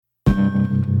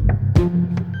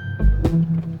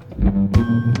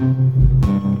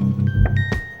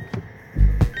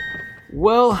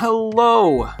Well,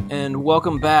 hello, and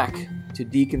welcome back to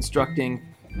Deconstructing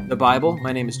the Bible.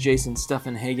 My name is Jason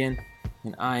Steffenhagen,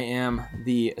 and I am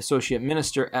the Associate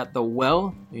Minister at The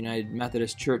Well, United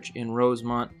Methodist Church in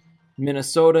Rosemont,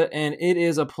 Minnesota, and it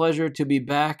is a pleasure to be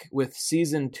back with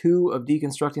Season 2 of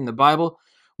Deconstructing the Bible.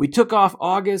 We took off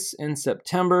August and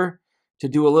September to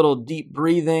do a little deep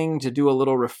breathing, to do a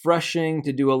little refreshing,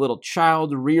 to do a little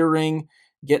child rearing,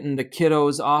 getting the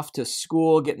kiddos off to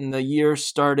school, getting the year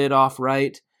started off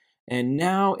right. And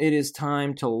now it is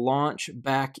time to launch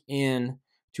back in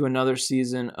to another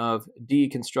season of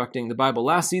Deconstructing the Bible.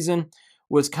 Last season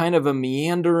was kind of a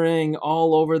meandering,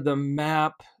 all over the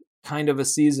map kind of a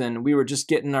season. We were just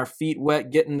getting our feet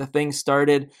wet, getting the thing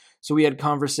started. So we had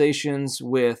conversations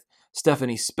with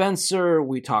Stephanie Spencer.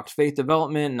 We talked faith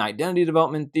development and identity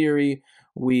development theory.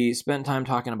 We spent time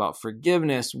talking about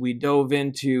forgiveness. We dove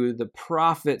into the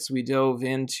prophets. We dove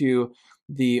into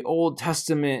the Old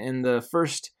Testament and the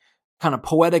first kind of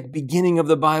poetic beginning of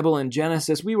the Bible in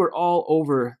Genesis. We were all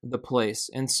over the place.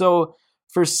 And so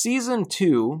for season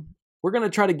 2, we're going to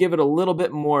try to give it a little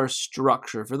bit more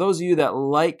structure. For those of you that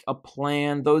like a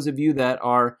plan, those of you that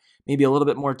are maybe a little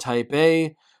bit more type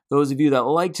A, those of you that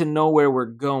like to know where we're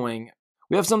going,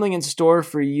 we have something in store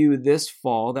for you this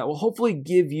fall that will hopefully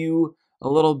give you a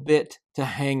little bit to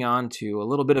hang on to, a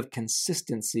little bit of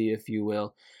consistency, if you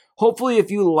will. Hopefully,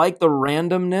 if you like the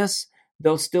randomness,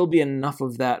 there'll still be enough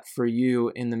of that for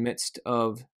you in the midst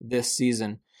of this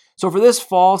season. So for this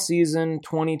fall season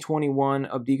 2021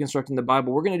 of Deconstructing the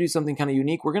Bible, we're going to do something kind of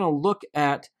unique. We're going to look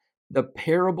at the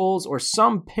parables or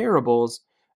some parables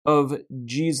of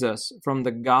Jesus from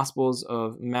the Gospels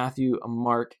of Matthew,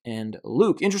 Mark, and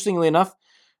Luke. Interestingly enough,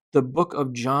 the book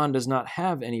of John does not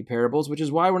have any parables, which is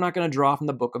why we're not going to draw from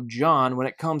the book of John when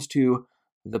it comes to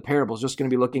the parables. Just going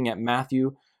to be looking at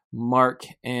Matthew, Mark,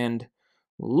 and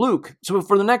Luke. So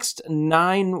for the next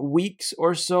 9 weeks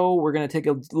or so, we're going to take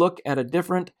a look at a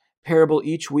different parable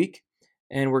each week,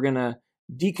 and we're going to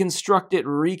deconstruct it,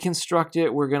 reconstruct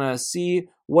it. We're going to see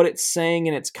what it's saying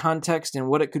in its context and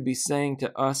what it could be saying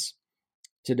to us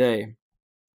today.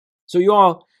 So you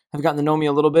all have gotten to know me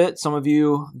a little bit. Some of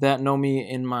you that know me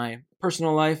in my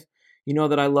personal life, you know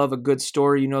that I love a good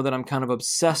story. You know that I'm kind of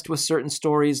obsessed with certain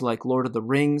stories like Lord of the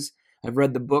Rings. I've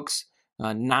read the books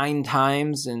 9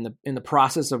 times in the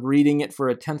process of reading it for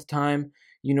a 10th time.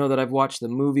 You know that I've watched the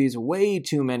movies way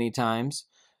too many times,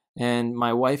 and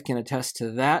my wife can attest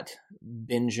to that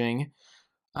binging.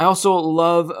 I also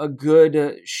love a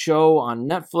good show on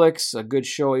Netflix, a good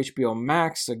show HBO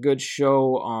Max, a good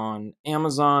show on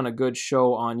Amazon, a good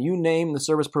show on you name the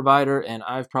service provider, and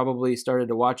I've probably started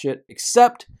to watch it,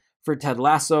 except for Ted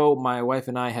Lasso. My wife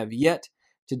and I have yet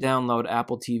to download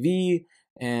Apple TV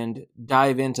and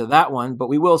dive into that one, but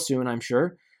we will soon, I'm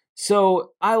sure.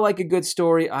 So I like a good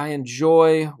story. I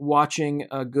enjoy watching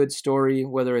a good story,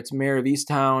 whether it's Mare of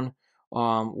Easttown,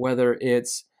 whether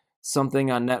it's something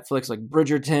on Netflix like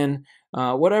Bridgerton,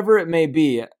 whatever it may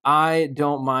be. I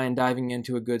don't mind diving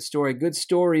into a good story. Good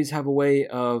stories have a way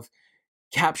of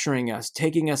capturing us,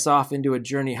 taking us off into a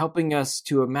journey, helping us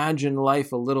to imagine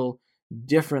life a little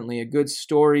differently. A good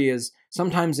story is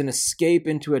sometimes an escape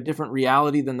into a different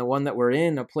reality than the one that we're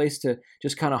in, a place to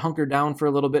just kind of hunker down for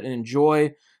a little bit and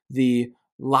enjoy the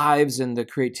lives and the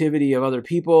creativity of other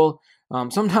people.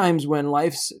 Sometimes when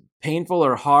life's painful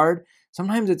or hard,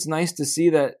 sometimes it's nice to see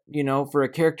that, for a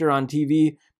character on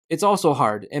TV, it's also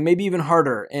hard and maybe even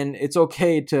harder. And it's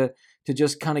okay to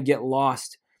just kind of get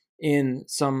lost in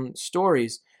some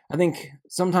stories. I think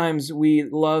sometimes we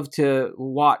love to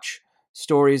watch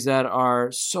stories that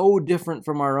are so different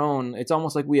from our own. It's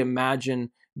almost like we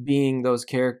imagine being those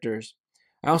characters.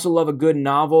 I also love a good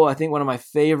novel. I think one of my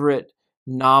favorite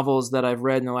novels that I've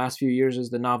read in the last few years is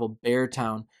the novel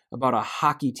Beartown, about a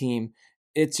hockey team.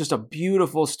 It's just a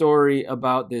beautiful story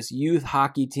about this youth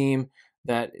hockey team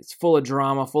that is full of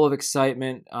drama, full of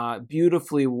excitement,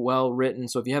 beautifully well written.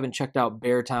 So if you haven't checked out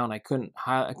Beartown, I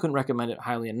couldn't recommend it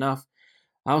highly enough.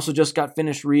 I also just got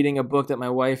finished reading a book that my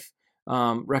wife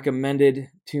recommended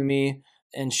to me,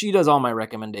 and she does all my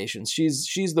recommendations.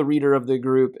 She's the reader of the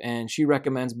group, and she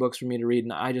recommends books for me to read,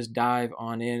 and I just dive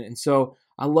on in. And so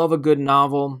I love a good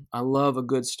novel, I love a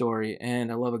good story,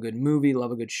 and I love a good movie,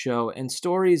 love a good show. And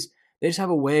stories, they just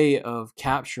have a way of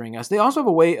capturing us. They also have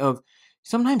a way of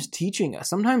sometimes teaching us.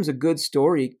 Sometimes a good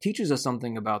story teaches us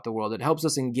something about the world. It helps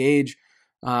us engage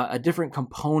a different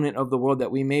component of the world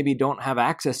that we maybe don't have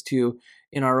access to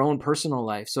in our own personal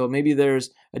life. So maybe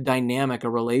there's a dynamic, a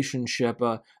relationship,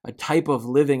 a type of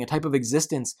living, a type of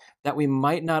existence that we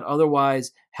might not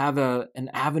otherwise have an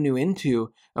avenue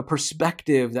into, a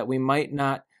perspective that we might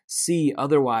not see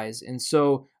otherwise. And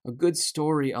so a good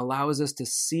story allows us to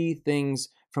see things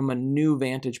from a new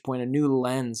vantage point, a new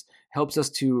lens, helps us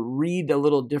to read a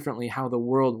little differently how the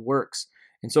world works.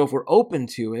 And so if we're open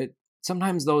to it,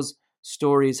 sometimes those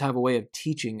stories have a way of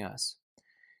teaching us.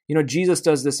 Jesus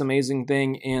does this amazing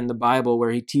thing in the Bible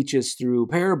where he teaches through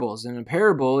parables. And a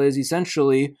parable is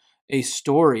essentially a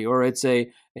story, or it's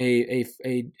a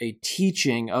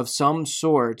teaching of some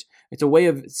sort. It's a way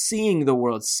of seeing the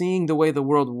world, seeing the way the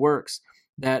world works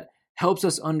that helps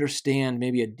us understand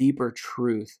maybe a deeper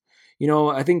truth.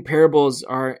 I think parables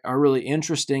are really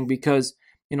interesting because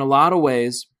in a lot of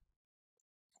ways,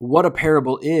 what a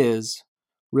parable is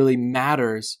really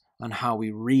matters on how we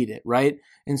read it, right?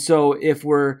 And so if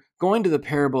we're going to the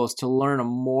parables to learn a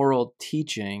moral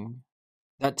teaching,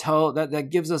 that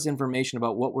gives us information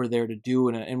about what we're there to do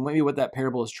and maybe what that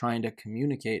parable is trying to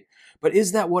communicate. But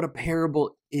is that what a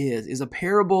parable is? Is a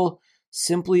parable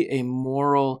simply a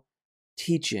moral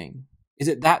teaching? Is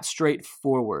it that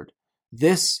straightforward?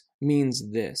 This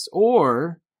means this.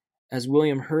 Or, as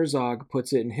William Herzog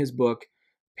puts it in his book,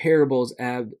 Parables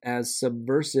as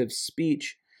Subversive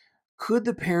Speech, could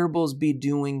the parables be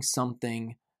doing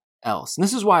something else? And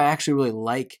this is why I actually really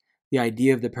like the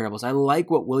idea of the parables. I like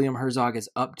what William Herzog is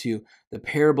up to, the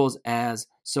parables as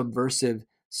subversive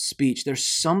speech. There's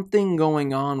something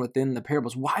going on within the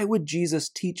parables. Why would Jesus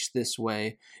teach this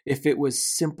way if it was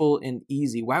simple and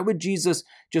easy? Why would Jesus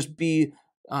just be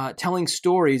telling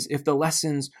stories if the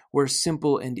lessons were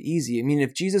simple and easy? I mean,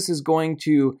 if Jesus is going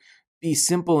to be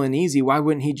simple and easy, why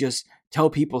wouldn't he just tell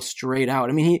people straight out?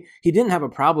 I mean, he didn't have a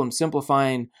problem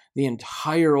simplifying the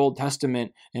entire Old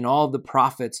Testament and all of the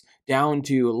prophets down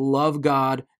to love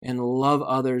God and love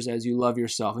others as you love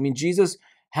yourself. I mean, Jesus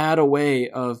had a way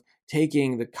of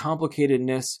taking the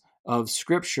complicatedness of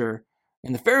Scripture,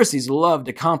 and the Pharisees loved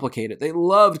to complicate it. They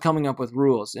loved coming up with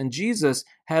rules. And Jesus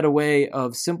had a way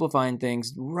of simplifying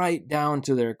things right down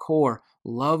to their core.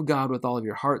 Love God with all of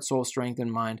your heart, soul, strength,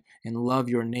 and mind, and love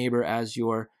your neighbor as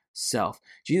yourself.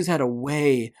 Jesus had a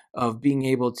way of being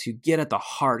able to get at the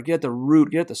heart, get at the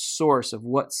root, get at the source of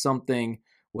what something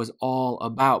was all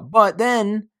about. But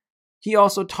then he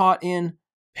also taught in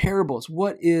parables.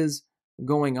 What is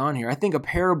going on here? I think a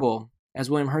parable, as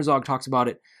William Herzog talks about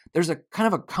it, there's a kind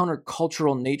of a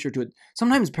countercultural nature to it.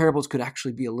 Sometimes parables could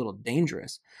actually be a little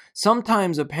dangerous.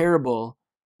 Sometimes a parable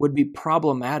would be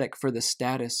problematic for the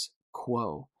status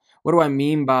quo. What do I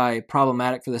mean by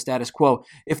problematic for the status quo?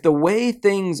 If the way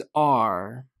things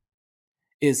are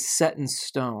is set in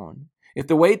stone, if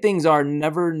the way things are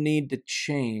never need to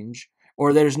change,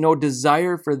 or there's no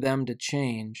desire for them to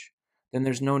change, then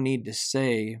there's no need to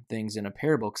say things in a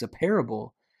parable, because a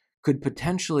parable could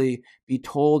potentially be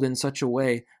told in such a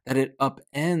way that it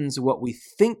upends what we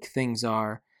think things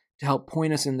are to help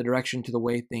point us in the direction to the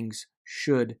way things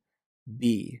should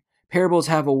be. Parables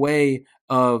have a way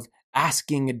of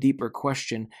asking a deeper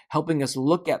question, helping us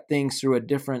look at things through a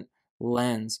different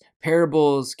lens.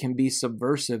 Parables can be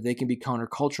subversive, they can be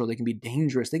countercultural, they can be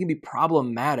dangerous, they can be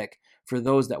problematic for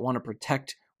those that want to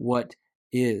protect what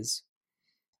is.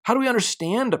 How do we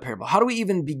understand a parable? How do we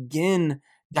even begin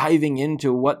diving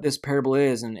into what this parable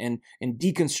is and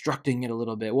deconstructing it a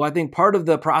little bit? Well, I think part of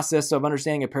the process of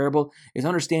understanding a parable is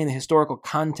understanding the historical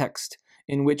context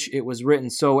in which it was written.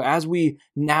 So as we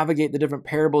navigate the different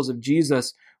parables of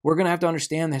Jesus, we're going to have to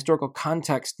understand the historical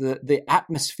context, the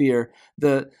atmosphere,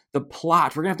 the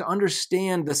plot. We're going to have to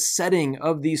understand the setting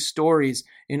of these stories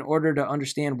in order to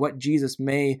understand what Jesus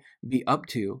may be up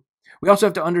to. We also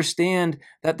have to understand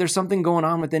that there's something going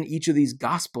on within each of these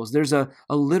gospels. There's a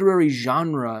literary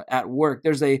genre at work.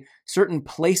 There's a certain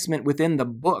placement within the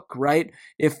book, right?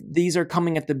 If these are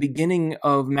coming at the beginning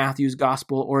of Matthew's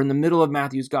gospel or in the middle of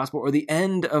Matthew's gospel or the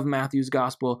end of Matthew's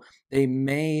gospel, they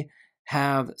may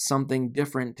have something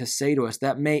different to say to us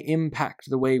that may impact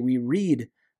the way we read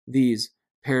these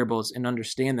parables and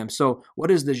understand them. So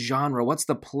what is the genre? What's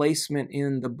the placement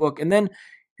in the book? And then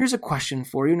here's a question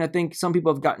for you, and I think some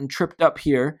people have gotten tripped up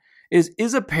here,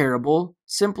 is a parable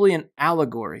simply an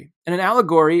allegory? And an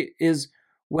allegory is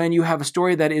when you have a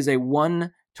story that is a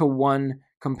one-to-one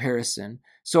comparison.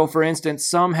 So for instance,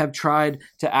 some have tried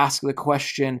to ask the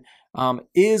question,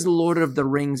 is Lord of the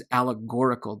Rings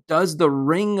allegorical? Does the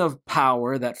ring of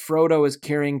power that Frodo is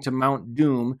carrying to Mount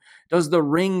Doom, does the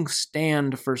ring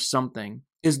stand for something?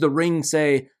 Is the ring,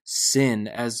 say, sin,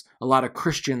 as a lot of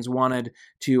Christians wanted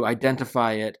to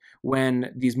identify it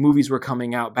when these movies were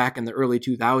coming out back in the early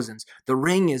 2000s? The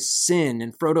ring is sin,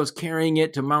 and Frodo's carrying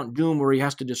it to Mount Doom where he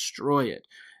has to destroy it.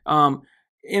 And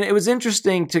it was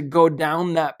interesting to go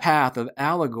down that path of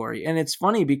allegory. And it's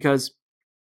funny because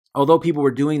although people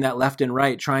were doing that left and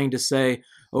right, trying to say,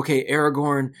 okay,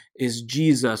 Aragorn is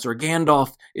Jesus, or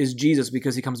Gandalf is Jesus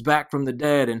because he comes back from the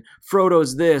dead, and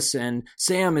Frodo's this, and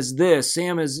Sam is this.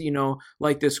 Sam is,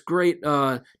 like this great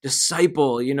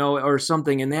disciple, or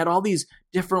something. And they had all these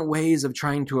different ways of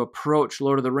trying to approach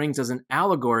Lord of the Rings as an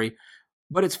allegory.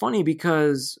 But it's funny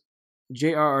because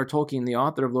J.R.R. Tolkien, the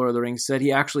author of Lord of the Rings, said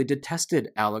he actually detested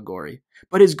allegory.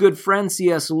 But his good friend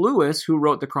C.S. Lewis, who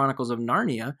wrote the Chronicles of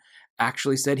Narnia,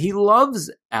 actually said he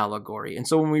loves allegory. And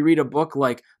so when we read a book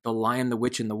like The Lion, the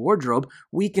Witch, and the Wardrobe,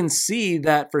 we can see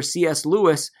that for C.S.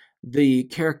 Lewis, the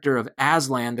character of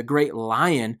Aslan, the great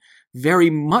lion, very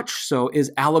much so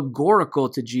is allegorical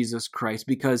to Jesus Christ,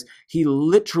 because he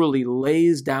literally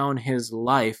lays down his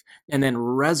life and then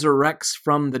resurrects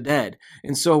from the dead.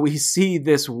 And so we see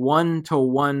this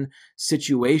one-to-one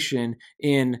situation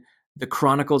in the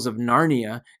Chronicles of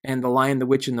Narnia and The Lion, the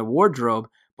Witch, and the Wardrobe,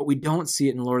 but we don't see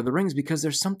it in Lord of the Rings because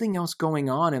there's something else going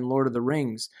on in Lord of the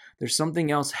Rings. There's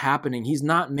something else happening. He's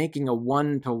not making a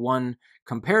one-to-one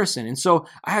comparison. And so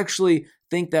I actually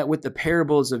think that with the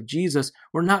parables of Jesus,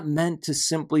 we're not meant to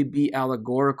simply be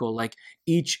allegorical, like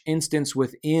each instance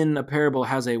within a parable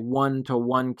has a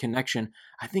one-to-one connection.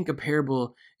 I think a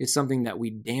parable is something that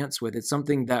we dance with. It's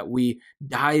something that we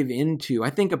dive into. I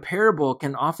think a parable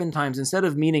can oftentimes, instead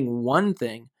of meaning one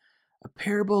thing, a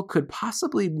parable could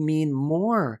possibly mean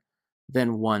more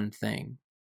than one thing.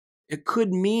 It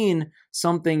could mean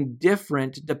something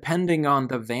different depending on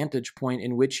the vantage point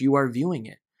in which you are viewing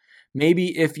it.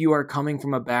 Maybe if you are coming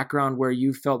from a background where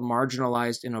you felt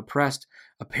marginalized and oppressed,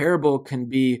 a parable can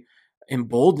be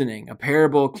emboldening. A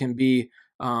parable can be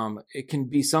it can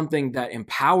be something that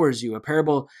empowers you. A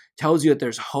parable tells you that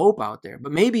there's hope out there.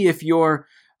 But maybe if you're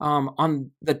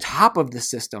on the top of the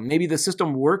system, maybe the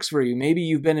system works for you. Maybe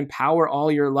you've been in power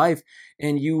all your life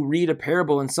and you read a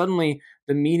parable and suddenly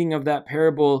the meaning of that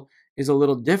parable is a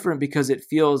little different because it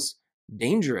feels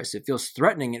dangerous. It feels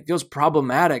threatening. It feels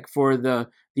problematic for the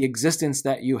existence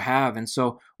that you have. And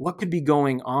so what could be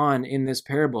going on in this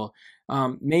parable?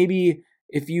 Maybe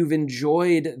if you've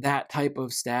enjoyed that type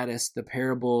of status, the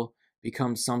parable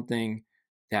becomes something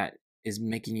that is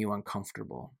making you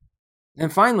uncomfortable.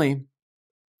 And finally,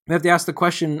 we have to ask the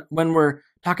question when we're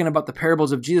talking about the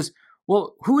parables of Jesus,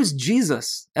 well, who is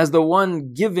Jesus as the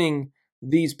one giving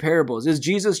these parables? Is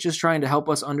Jesus just trying to help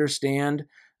us understand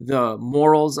the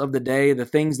morals of the day, the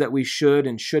things that we should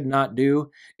and should not do?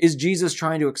 Is Jesus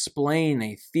trying to explain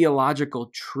a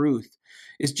theological truth?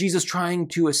 Is Jesus trying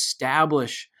to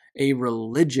establish a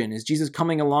religion? Is Jesus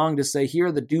coming along to say, here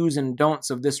are the do's and don'ts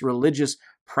of this religious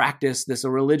practice, this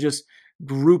religious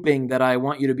grouping that I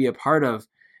want you to be a part of?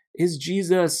 Is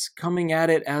Jesus coming at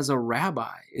it as a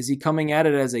rabbi? Is he coming at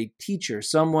it as a teacher,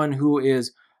 someone who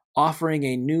is offering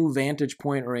a new vantage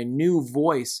point or a new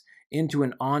voice into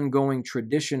an ongoing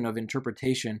tradition of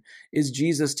interpretation? Is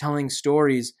Jesus telling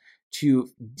stories to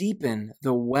deepen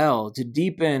the well, to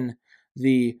deepen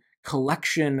the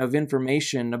collection of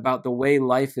information about the way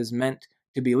life is meant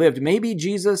to be lived? Maybe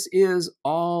Jesus is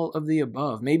all of the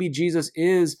above. Maybe Jesus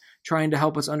is trying to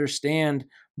help us understand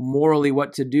morally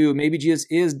what to do. Maybe Jesus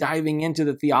is diving into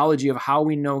the theology of how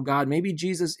we know God. Maybe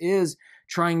Jesus is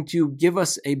trying to give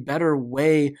us a better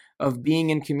way of being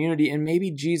in community. And maybe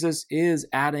Jesus is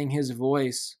adding his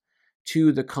voice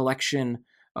to the collection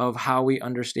of how we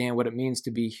understand what it means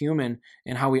to be human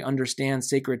and how we understand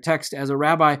sacred text as a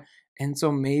rabbi. And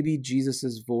so maybe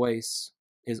Jesus's voice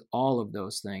is all of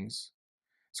those things.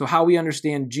 So how we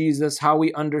understand Jesus, how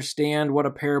we understand what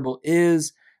a parable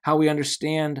is, how we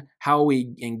understand how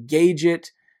we engage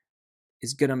it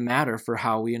is going to matter for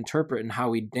how we interpret and how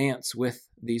we dance with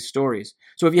these stories.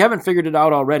 So if you haven't figured it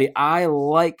out already, I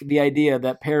like the idea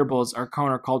that parables are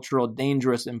countercultural,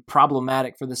 dangerous, and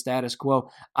problematic for the status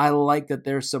quo. I like that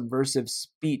they're subversive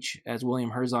speech, as William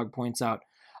Herzog points out.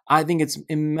 I think it's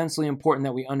immensely important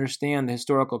that we understand the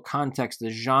historical context,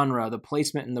 the genre, the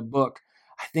placement in the book.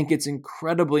 I think it's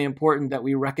incredibly important that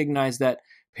we recognize that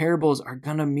parables are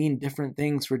going to mean different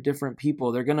things for different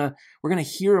people. We're going to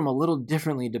hear them a little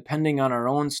differently depending on our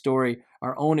own story,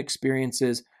 our own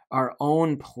experiences, our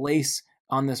own place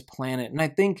on this planet. And I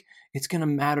think it's going to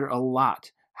matter a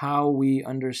lot how we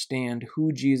understand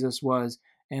who Jesus was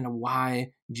and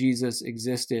why Jesus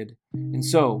existed. And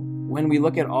so when we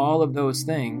look at all of those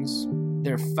things,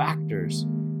 they're factors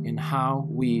in how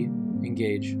we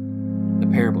engage the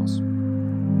parables.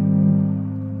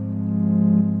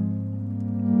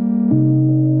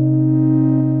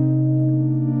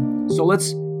 So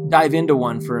let's dive into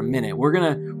one for a minute. We're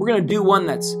gonna do one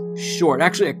that's short.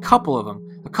 Actually, a couple of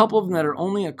them that are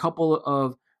only a couple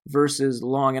of verses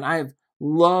long. And I have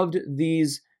loved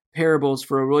these parables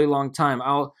for a really long time.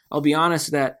 I'll be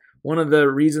honest that one of the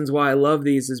reasons why I love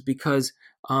these is because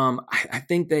I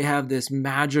think they have this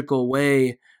magical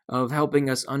way of helping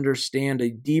us understand a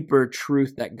deeper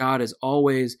truth that God has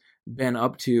always been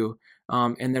up to.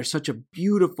 And they're such a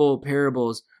beautiful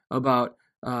parables about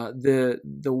the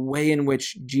way in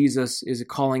which Jesus is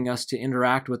calling us to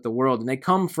interact with the world. And they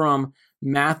come from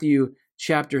Matthew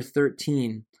chapter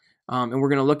 13. And we're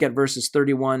going to look at verses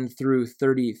 31 through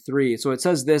 33. So it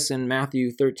says this in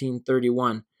Matthew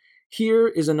 13:31. Here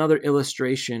is another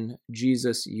illustration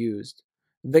Jesus used.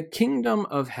 The kingdom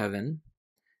of heaven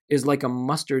is like a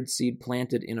mustard seed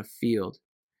planted in a field.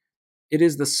 It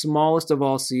is the smallest of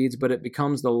all seeds, but it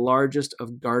becomes the largest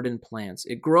of garden plants.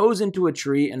 It grows into a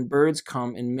tree, and birds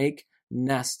come and make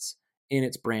nests in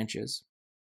its branches.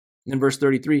 And in verse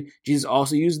 33, Jesus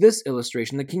also used this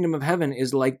illustration. The kingdom of heaven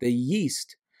is like the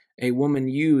yeast a woman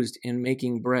used in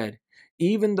making bread.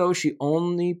 Even though she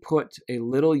only put a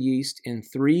little yeast in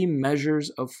 3 measures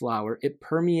of flour, it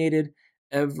permeated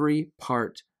every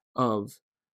part of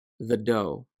the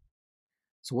dough.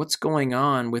 So what's going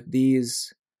on with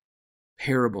these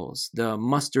parables, the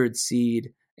mustard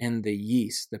seed and the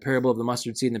yeast? The parable of the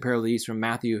mustard seed and the parable of the yeast from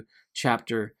Matthew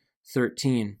chapter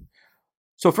 13.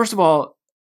 So first of all,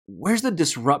 where's the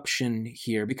disruption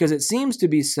here? Because it seems to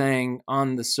be saying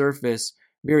on the surface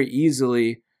very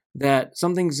easily that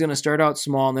something's going to start out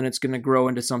small and then it's going to grow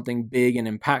into something big and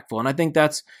impactful. And I think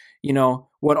that's,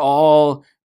 what all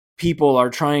people are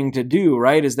trying to do,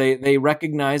 right? Is they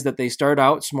recognize that they start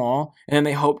out small and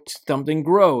they hope something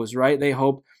grows, right? They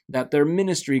hope that their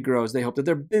ministry grows. They hope that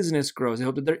their business grows. They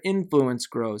hope that their influence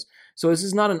grows. So this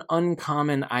is not an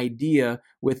uncommon idea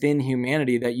within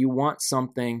humanity that you want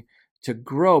something to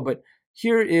grow. But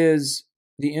here is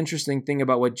the interesting thing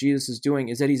about what Jesus is doing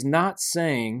is that he's not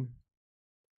saying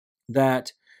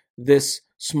that this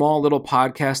small little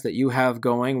podcast that you have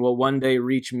going will one day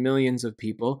reach millions of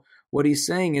people. What he's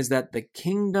saying is that the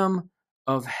kingdom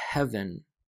of heaven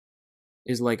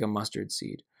is like a mustard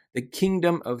seed. The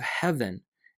kingdom of heaven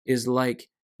is like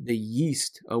the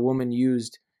yeast a woman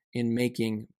used in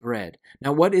making bread.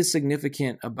 Now, what is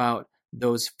significant about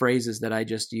those phrases that I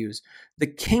just used? The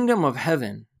kingdom of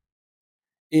heaven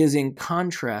is in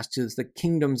contrast to the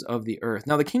kingdoms of the earth.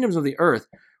 Now, the kingdoms of the earth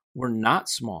were not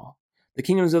small. The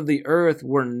kingdoms of the earth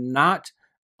were not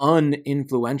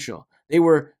uninfluential. They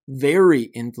were very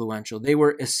influential. They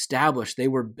were established. They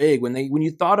were big. When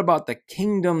you thought about the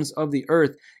kingdoms of the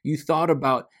earth, you thought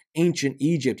about ancient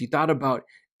Egypt. You thought about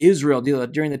Israel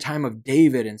during the time of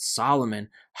David and Solomon,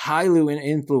 highly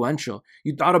influential.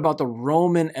 You thought about the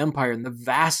Roman Empire and the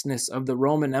vastness of the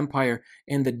Roman Empire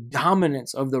and the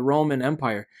dominance of the Roman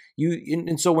Empire.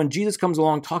 And so when Jesus comes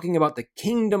along talking about the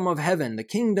kingdom of heaven, the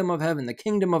kingdom of heaven, the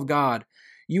kingdom of God,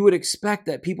 you would expect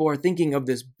that people are thinking of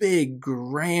this big,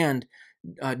 grand,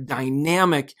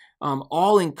 dynamic,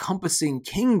 all-encompassing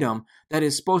kingdom that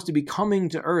is supposed to be coming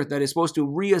to earth, that is supposed to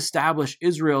reestablish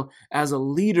Israel as a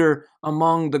leader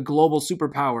among the global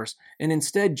superpowers. And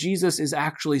instead, Jesus is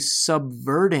actually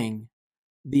subverting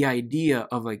the idea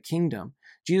of a kingdom.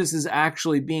 Jesus is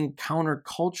actually being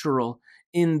countercultural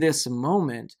in this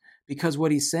moment, because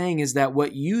what he's saying is that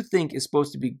what you think is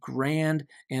supposed to be grand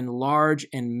and large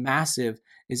and massive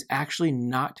is actually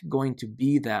not going to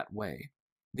be that way.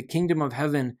 The kingdom of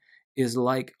heaven is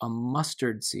like a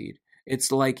mustard seed.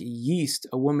 It's like yeast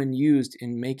a woman used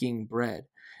in making bread.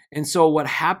 And so what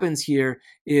happens here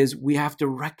is we have to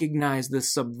recognize the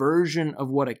subversion of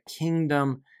what a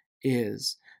kingdom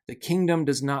is. The kingdom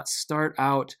does not start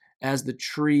out as the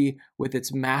tree with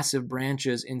its massive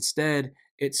branches. Instead,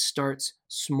 it starts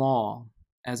small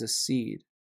as a seed.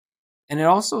 And it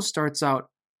also starts out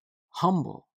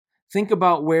humble. Think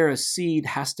about where a seed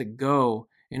has to go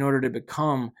in order to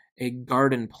become a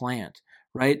garden plant,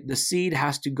 right? The seed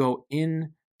has to go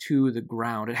into the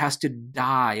ground. It has to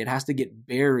die. It has to get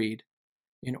buried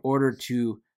in order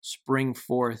to spring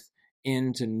forth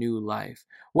into new life.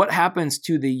 What happens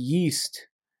to the yeast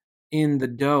in the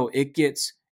dough? It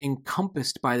gets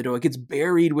encompassed by the dough. It gets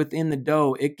buried within the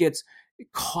dough. It gets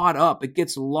caught up. It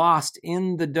gets lost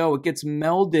in the dough. It gets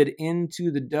melded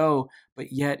into the dough,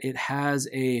 but yet it has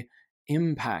an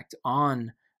impact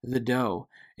on the dough.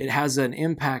 It has an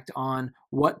impact on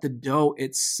what the dough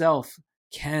itself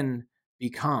can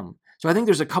become. So I think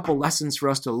there's a couple lessons for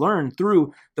us to learn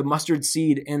through the mustard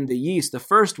seed and the yeast. The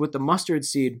first with the mustard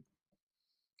seed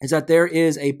is that there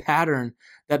is a pattern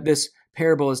that this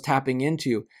parable is tapping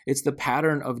into. It's the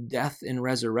pattern of death and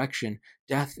resurrection.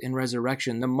 Death and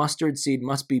resurrection. The mustard seed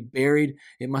must be buried.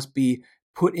 It must be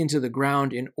put into the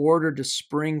ground in order to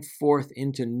spring forth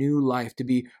into new life, to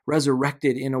be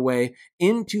resurrected in a way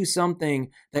into something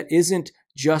that isn't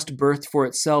just birthed for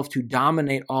itself to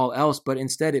dominate all else, but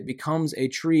instead it becomes a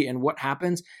tree. And what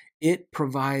happens? It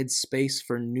provides space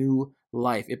for new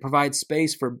life. It provides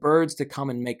space for birds to come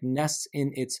and make nests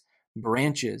in its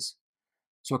branches.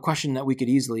 So a question that we could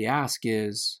easily ask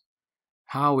is,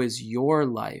 how is your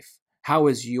life? How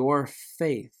is your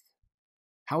faith?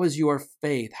 How is your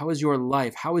faith? How is your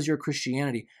life? How is your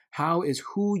Christianity? How is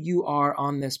who you are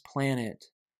on this planet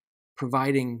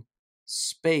providing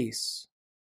space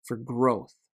for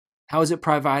growth? How is it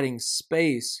providing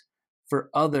space for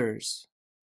others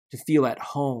to feel at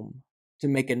home, to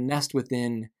make a nest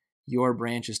within your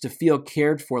branches, to feel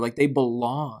cared for like they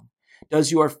belong?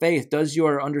 Does your faith, does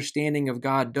your understanding of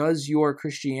God, does your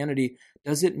Christianity,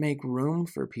 does it make room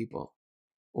for people?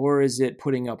 Or is it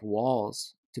putting up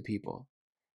walls to people?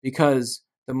 Because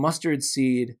the mustard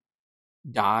seed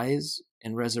dies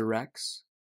and resurrects,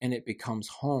 and it becomes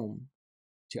home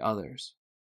to others.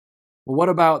 Well, what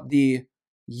about the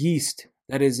yeast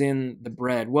that is in the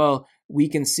bread? Well, we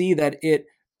can see that it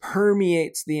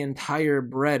permeates the entire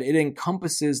bread. It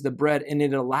encompasses the bread and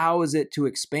it allows it to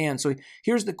expand. So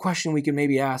here's the question we can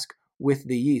maybe ask with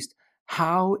the yeast.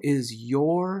 How is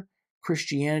your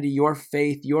Christianity, your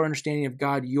faith, your understanding of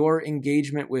God, your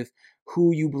engagement with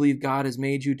who you believe God has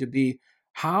made you to be,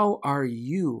 how are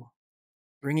you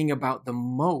bringing about the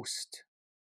most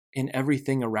in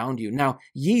everything around you? Now,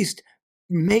 yeast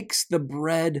makes the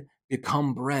bread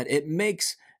become bread. It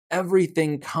makes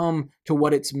everything come to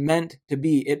what it's meant to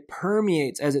be. It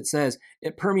permeates, as it says,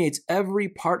 it permeates every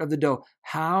part of the dough.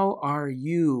 How are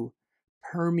you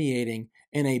permeating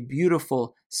in a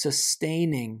beautiful,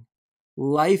 sustaining,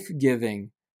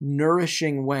 life-giving,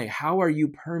 nourishing way? How are you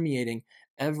permeating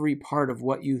every part of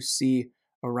what you see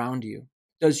around you?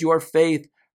 Does your faith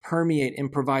permeate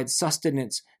and provide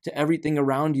sustenance to everything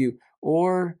around you?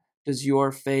 Or does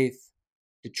your faith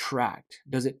detract?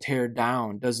 Does it tear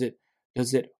down? Does it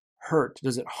hurt?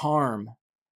 Does it harm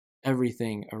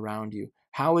everything around you?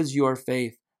 How is your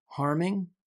faith harming,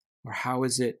 or how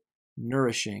is it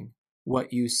nourishing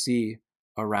what you see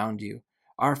around you?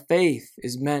 Our faith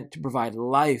is meant to provide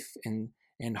life and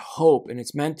hope, and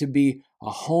it's meant to be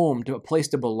a home, to a place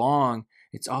to belong.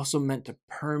 It's also meant to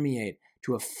permeate,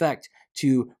 to affect,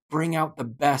 to bring out the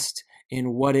best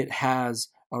in what it has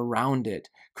around it.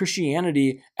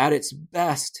 Christianity, at its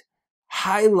best,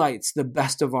 highlights the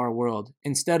best of our world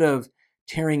instead of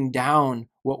tearing down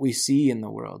what we see in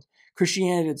the world.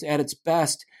 Christianity, at its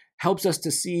best, helps us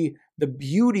to see the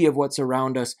beauty of what's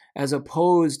around us as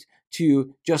opposed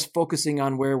to just focusing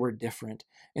on where we're different.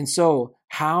 And so,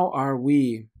 how are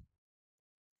we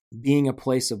being a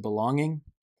place of belonging?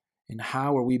 And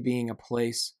how are we being a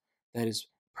place that is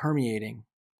permeating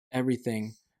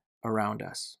everything around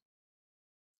us?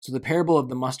 So the parable of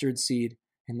the mustard seed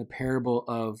and the parable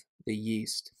of the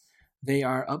yeast, they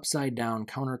are upside down,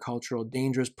 countercultural,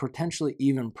 dangerous, potentially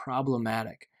even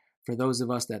problematic for those of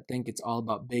us that think it's all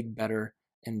about big, better,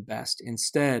 and best.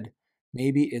 Instead,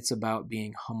 maybe it's about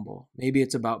being humble. Maybe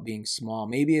it's about being small.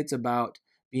 Maybe it's about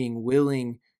being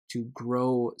willing to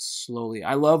grow slowly.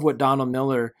 I love what Donald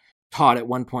Miller taught at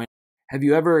one point. Have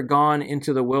you ever gone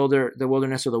into the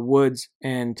wilderness or the woods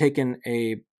and taken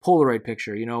a Polaroid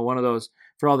picture? You know, one of those,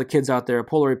 for all the kids out there, a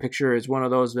Polaroid picture is one of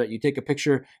those that you take a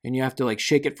picture and you have to like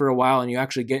shake it for a while and you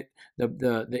actually get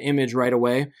the image right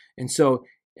away. And so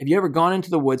have you ever gone into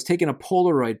the woods, taken a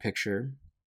Polaroid picture,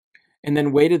 and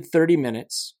then waited 30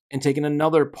 minutes and taken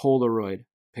another Polaroid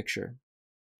picture,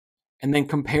 and then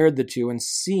compared the two and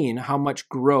seen how much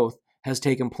growth has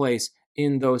taken place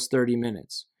in those 30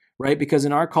 minutes? Right? Because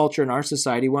in our culture, in our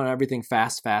society, we want everything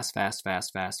fast, fast, fast,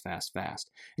 fast, fast, fast, fast.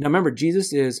 And now remember,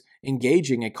 Jesus is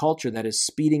engaging a culture that is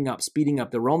speeding up.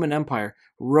 The Roman Empire,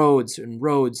 roads and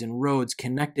roads and roads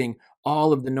connecting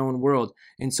all of the known world.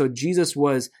 And so Jesus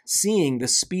was seeing the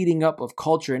speeding up of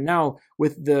culture. And now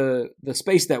with the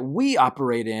space that we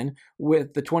operate in,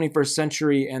 with the 21st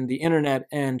century and the internet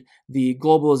and the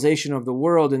globalization of the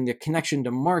world and the connection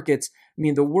to markets, I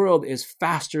mean, the world is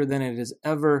faster than it has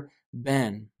ever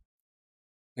been.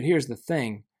 But here's the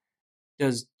thing.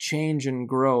 Does change and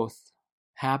growth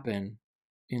happen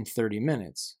in 30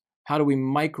 minutes? How do we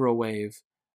microwave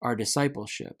our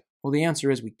discipleship? Well, the answer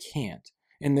is we can't.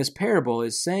 And this parable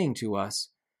is saying to us,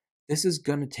 this is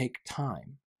going to take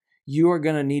time. You are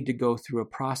going to need to go through a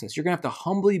process. You're going to have to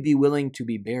humbly be willing to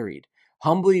be buried,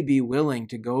 humbly be willing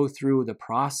to go through the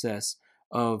process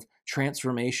of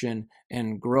transformation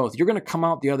and growth. You're going to come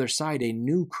out the other side a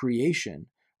new creation.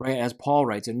 Right? As Paul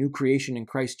writes, a new creation in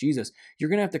Christ Jesus.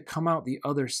 You're going to have to come out the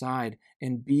other side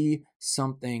and be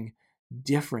something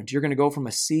different. You're going to go from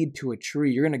a seed to a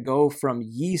tree. You're going to go from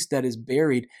yeast that is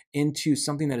buried into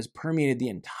something that has permeated the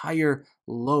entire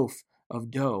loaf of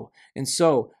dough. And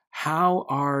so, how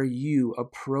are you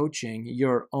approaching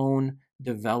your own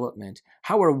development?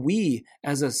 How are we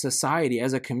as a society,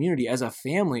 as a community, as a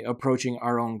family approaching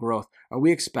our own growth? Are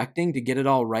we expecting to get it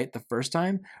all right the first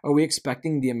time? Are we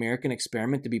expecting the American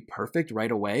experiment to be perfect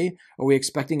right away? Are we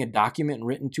expecting a document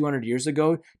written 200 years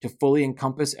ago to fully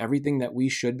encompass everything that we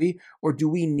should be? Or do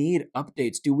we need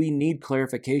updates? Do we need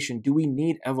clarification? Do we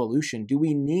need evolution? Do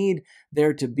we need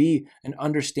there to be an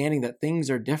understanding that things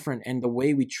are different and the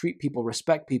way we treat people,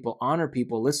 respect people, honor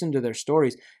people, listen to their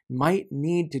stories might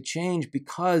need to change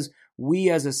because we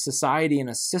as a society and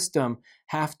a system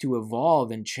have to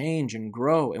evolve and change and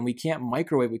grow, and we can't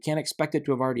microwave. We can't expect it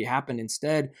to have already happened.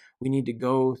 Instead, we need to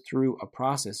go through a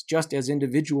process. Just as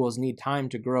individuals need time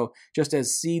to grow, just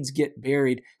as seeds get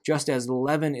buried, just as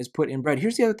leaven is put in bread.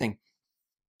 Here's the other thing.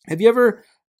 Have you ever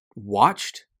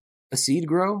watched a seed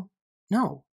grow?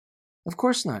 No, of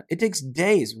course not. It takes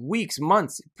days, weeks,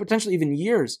 months, potentially even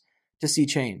years to see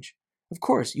change. Of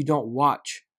course, you don't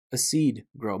watch a seed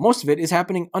grow. Most of it is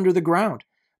happening under the ground.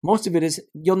 Most of it is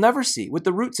you'll never see with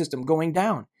the root system going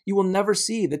down. You will never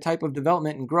see the type of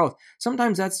development and growth.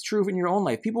 Sometimes that's true in your own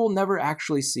life. People will never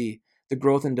actually see the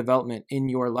growth and development in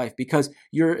your life because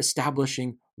you're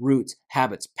establishing roots,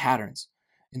 habits, patterns.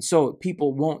 And so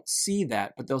people won't see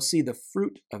that, but they'll see the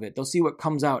fruit of it. They'll see what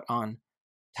comes out on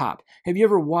top. Have you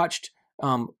ever watched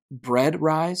bread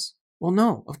rise? Well,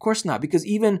 no, of course not, because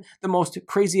even the most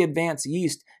crazy advanced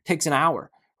yeast takes an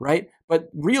hour, right? But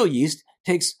real yeast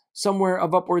takes somewhere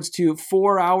of upwards to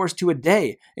 4 hours to a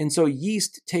day. And so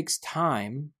yeast takes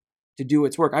time to do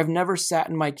its work. I've never sat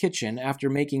in my kitchen after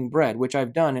making bread, which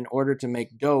I've done in order to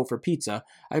make dough for pizza.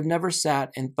 I've never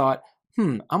sat and thought,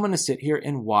 I'm going to sit here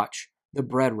and watch the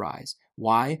bread rise.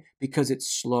 Why? Because it's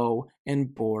slow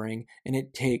and boring and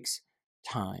it takes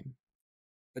time.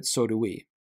 But so do we.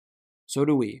 So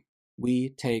do we. We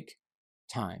take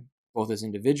time, both as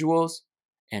individuals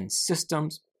and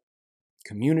systems,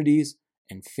 communities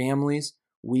and families.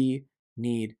 We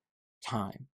need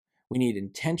time. We need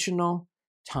intentional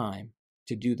time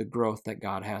to do the growth that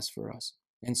God has for us.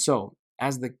 And so,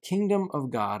 as the kingdom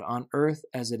of God on earth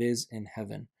as it is in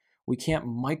heaven, we can't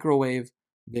microwave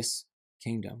this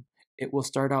kingdom. It will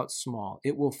start out small.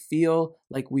 It will feel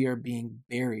like we are being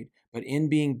buried, but in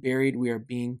being buried, we are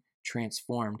being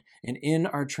transformed. And in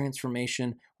our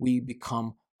transformation, we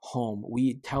become home.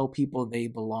 We tell people they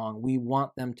belong. We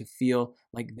want them to feel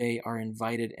like they are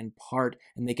invited and part,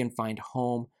 and they can find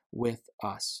home with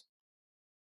us.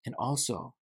 And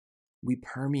also, we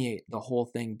permeate the whole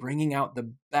thing, bringing out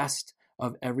the best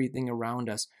of everything around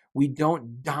us. We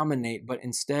don't dominate, but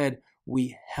instead,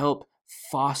 we help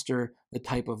foster the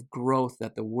type of growth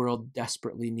that the world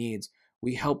desperately needs.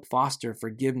 We help foster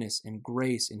forgiveness and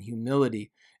grace and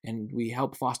humility, and we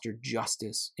help foster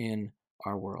justice in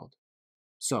our world.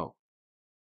 So,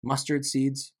 mustard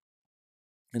seeds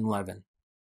and leaven.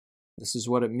 This is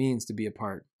what it means to be a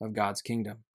part of God's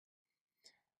kingdom.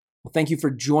 Well, thank you for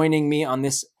joining me on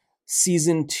this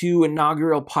Season 2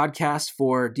 inaugural podcast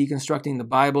for Deconstructing the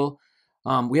Bible.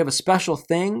 We have a special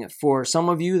thing for some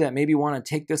of you that maybe want to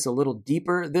take this a little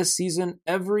deeper this season.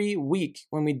 Every week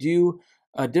when we do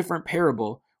a different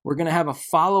parable, we're going to have a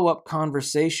follow-up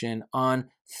conversation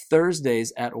on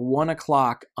Thursdays at 1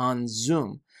 o'clock on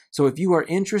Zoom. So if you are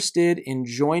interested in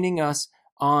joining us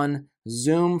on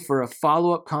Zoom for a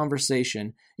follow-up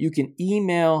conversation, you can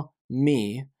email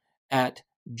me at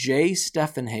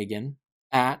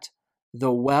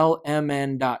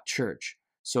jsteffenhagen@thewellmn.church.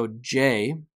 So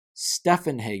J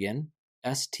Steffenhagen,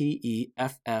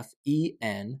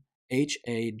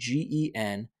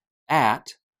 Steffenhagen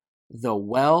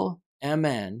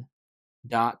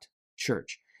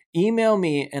 @thewellmn.church. Email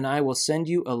me and I will send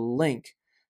you a link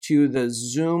to the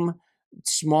Zoom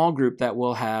small group that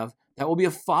we'll have that will be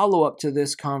a follow-up to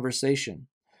this conversation.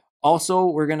 Also,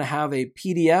 we're going to have a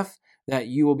PDF that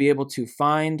you will be able to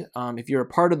find. If you're a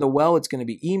part of the Well, it's going to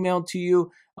be emailed to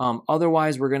you.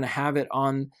 Otherwise, we're going to have it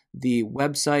on the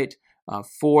website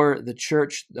for the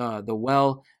church,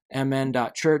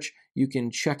 thewellmn.church. You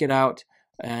can check it out,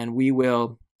 and we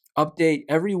will update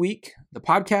every week the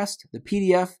podcast, the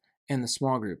PDF, and the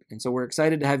small group. And so we're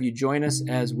excited to have you join us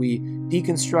as we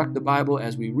deconstruct the Bible,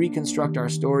 as we reconstruct our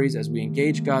stories, as we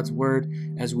engage God's Word,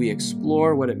 as we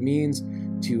explore what it means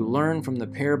to learn from the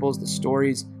parables, the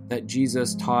stories that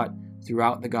Jesus taught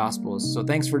throughout the Gospels. So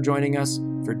thanks for joining us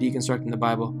for Deconstructing the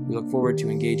Bible. We look forward to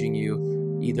engaging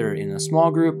you either in a small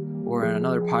group or in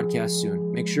another podcast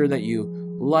soon. Make sure that you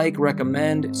like,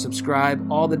 recommend,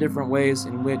 subscribe, all the different ways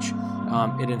in which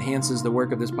it enhances the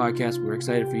work of this podcast. We're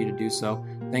excited for you to do so.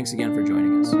 Thanks again for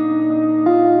joining us.